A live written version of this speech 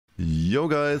Yo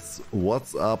guys,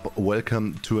 what's up?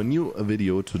 Welcome to a new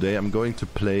video. Today I'm going to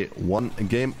play one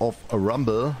game of a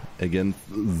Rumble against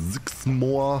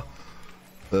Zixmore,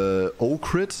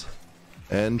 Okrit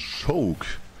and Choke.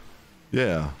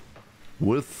 Yeah,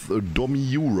 with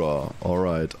Domiura.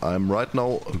 Alright, I'm right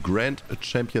now Grand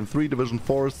Champion 3 Division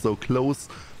 4, so close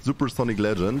Supersonic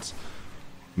Legend.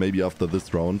 Maybe after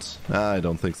this round. I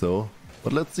don't think so.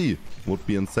 But let's see. Would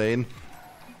be insane.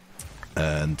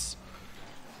 And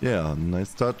yeah,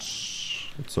 nice touch.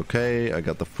 It's okay. I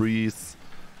got the freeze.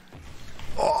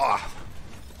 Oh,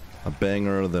 a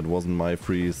banger. That wasn't my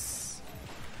freeze.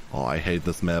 Oh, I hate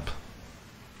this map.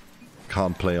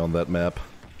 Can't play on that map.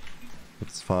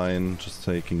 It's fine. Just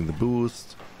taking the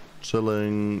boost.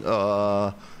 Chilling.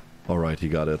 Alright, he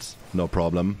got it. No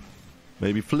problem.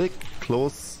 Maybe flick.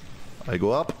 Close. I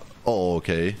go up. Oh,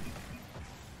 okay.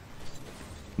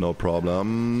 No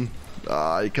problem.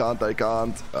 I can't.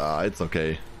 It's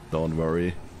okay. Don't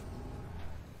worry.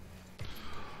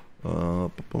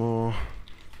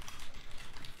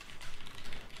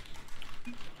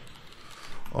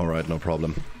 Alright, no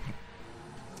problem.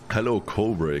 Hello,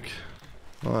 Kubrick.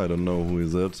 I don't know who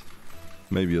is it.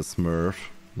 Maybe a Smurf.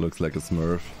 Looks like a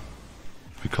Smurf.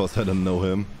 Because I don't know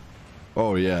him.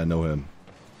 Oh yeah, I know him.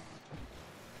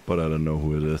 But I don't know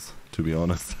who it is, to be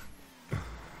honest.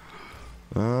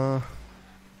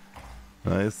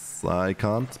 Nice. I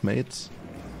can't, mate.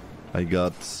 I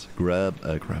got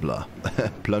Grappler.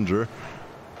 Plunger.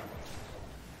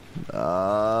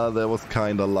 That was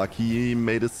kinda lucky. He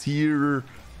made us here.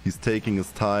 He's taking his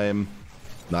time.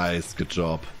 Nice, good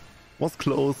job. Was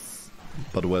close,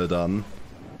 but well done.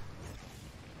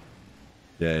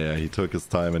 Yeah, he took his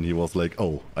time and he was like,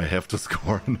 oh, I have to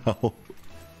score now.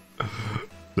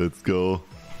 Let's go.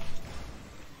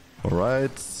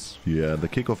 Alright. Yeah, the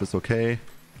kickoff is okay.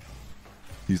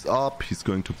 He's up, he's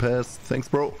going to pass. Thanks,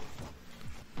 bro.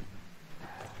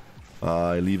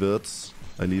 I leave it.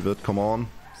 Come on.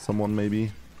 Someone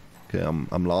maybe. Okay,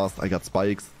 I'm last. I got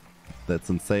spikes.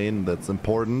 That's insane. That's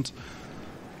important.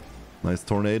 Nice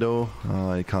tornado.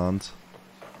 I can't.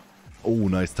 Oh,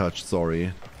 nice touch.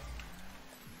 Sorry.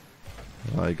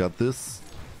 I got this.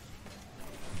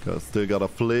 Still got a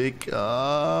flick.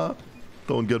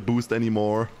 Don't get boost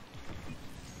anymore.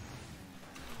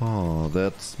 Oh,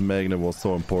 that magnet was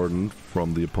so important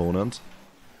from the opponent.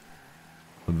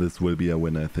 This will be a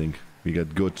win, I think. We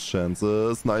got good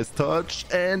chances. Nice touch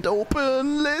and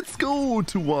open. Let's go.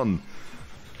 2-1.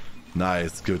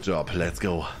 Nice. Good job. Let's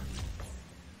go.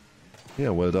 Yeah,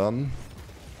 well done.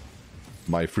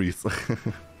 My freeze.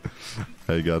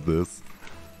 I got this.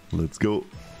 Let's go.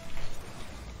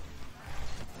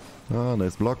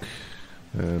 Nice block.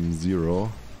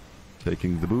 0.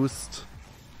 Taking the boost.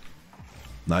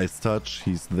 Nice touch.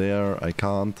 He's there. I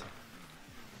can't.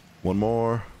 One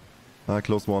more.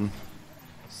 Close one.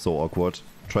 So awkward.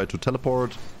 Try to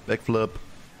teleport. Backflip.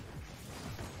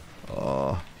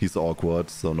 He's awkward,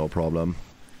 so no problem.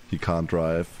 He can't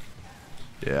drive.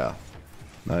 Yeah.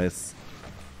 Nice.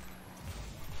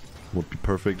 Would be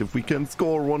perfect if we can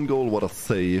score one goal. What a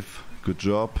save. Good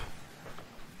job.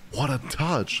 What a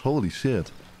touch. Holy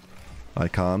shit. I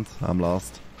can't. I'm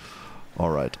lost.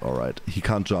 Alright. He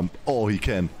can't jump. Oh, he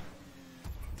can.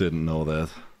 Didn't know that.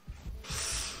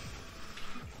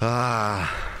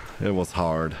 It was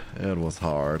hard.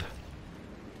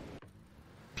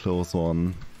 Close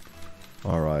one.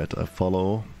 Alright, I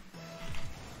follow.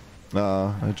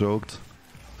 I joked.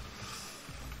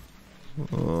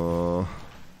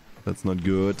 That's not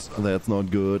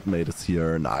good. Made us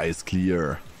here. Nice,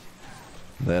 clear.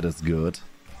 That is good.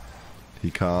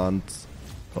 He can't.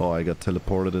 Oh, I got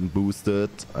teleported and boosted.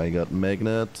 I got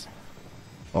magnet.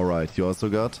 Alright, you also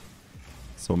got.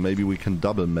 So maybe we can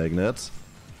double magnet.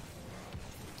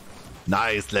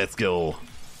 Nice, let's go.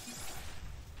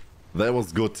 That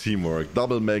was good teamwork.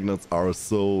 Double magnets are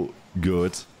so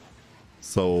good.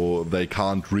 So they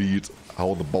can't read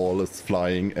how the ball is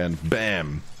flying and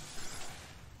bam.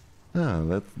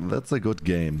 Yeah, that's a good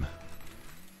game.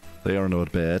 They are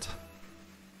not bad.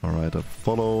 Alright, I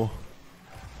follow.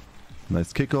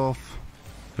 Nice kickoff.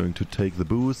 Going to take the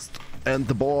boost. And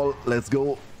the ball. Let's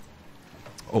go.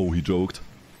 Oh, he joked.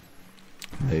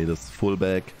 Made us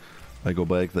fullback. I go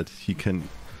back that he can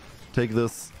take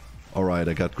this. Alright,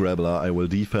 I got Grappler. I will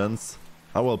defense.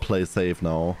 I will play safe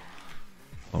now.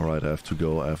 Alright, I have to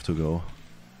go. I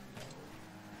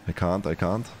can't.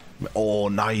 Oh,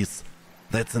 nice.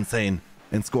 That's insane.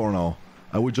 And score now.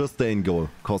 I will just stay in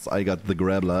goal. Because I got the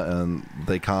Grappler and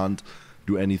they can't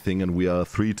do anything and we are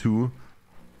 3-2.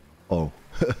 Oh.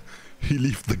 He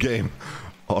left the game.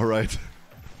 Alright.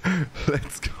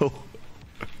 Let's go.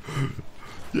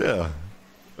 Yeah.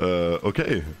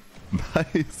 Okay.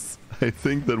 Nice. I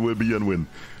think that will be a win.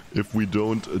 If we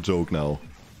don't joke now.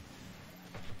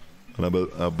 And I'm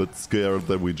a bit scared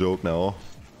that we joke now.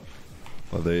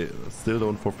 But they still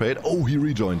don't forfeit. Oh, he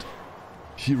rejoined.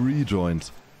 He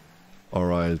rejoined.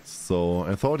 Alright, so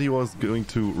I thought he was going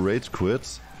to rage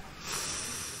quit.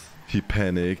 He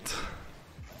panicked.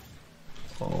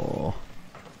 Oh.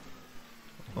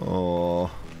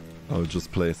 Oh. I'll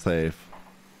just play safe.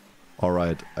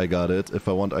 Alright, I got it. If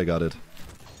I want, I got it.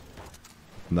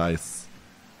 Nice.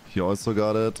 He also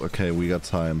got it. Okay, we got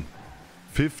time.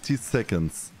 50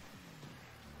 seconds.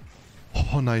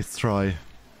 Oh, nice try.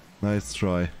 Nice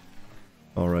try.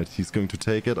 Alright, he's going to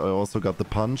take it. I also got the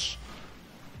punch.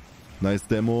 Nice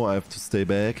demo. I have to stay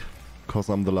back because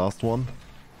I'm the last one.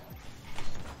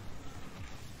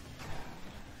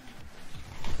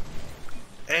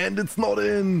 And it's not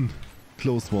in!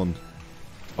 Close one.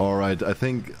 Alright, I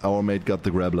think our mate got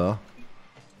the grappler.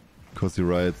 Because he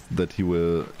writes that he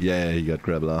will... Yeah, he got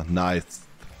grappler. Nice.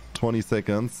 20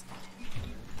 seconds.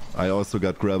 I also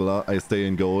got grappler. I stay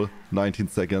in goal. 19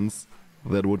 seconds.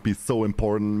 That would be so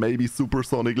important. Maybe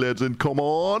Supersonic Legend. Come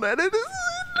on! And it is...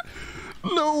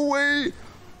 No way!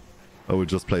 I will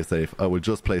just play safe. I will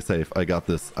just play safe. I got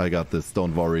this. I got this.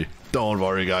 Don't worry. Don't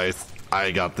worry, guys.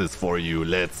 I got this for you.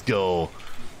 Let's go.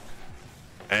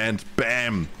 And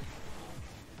bam!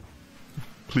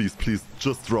 Please, please,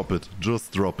 just drop it.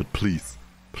 Just drop it, please.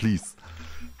 Please.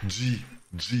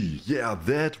 GG. Yeah,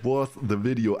 that was the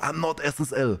video. I'm not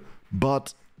SSL,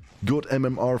 but good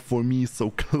MMR for me, so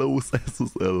close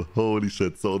SSL. Holy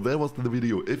shit. So that was the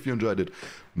video. If you enjoyed it,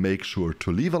 make sure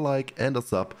to leave a like and a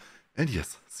sub. And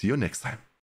yes, see you next time.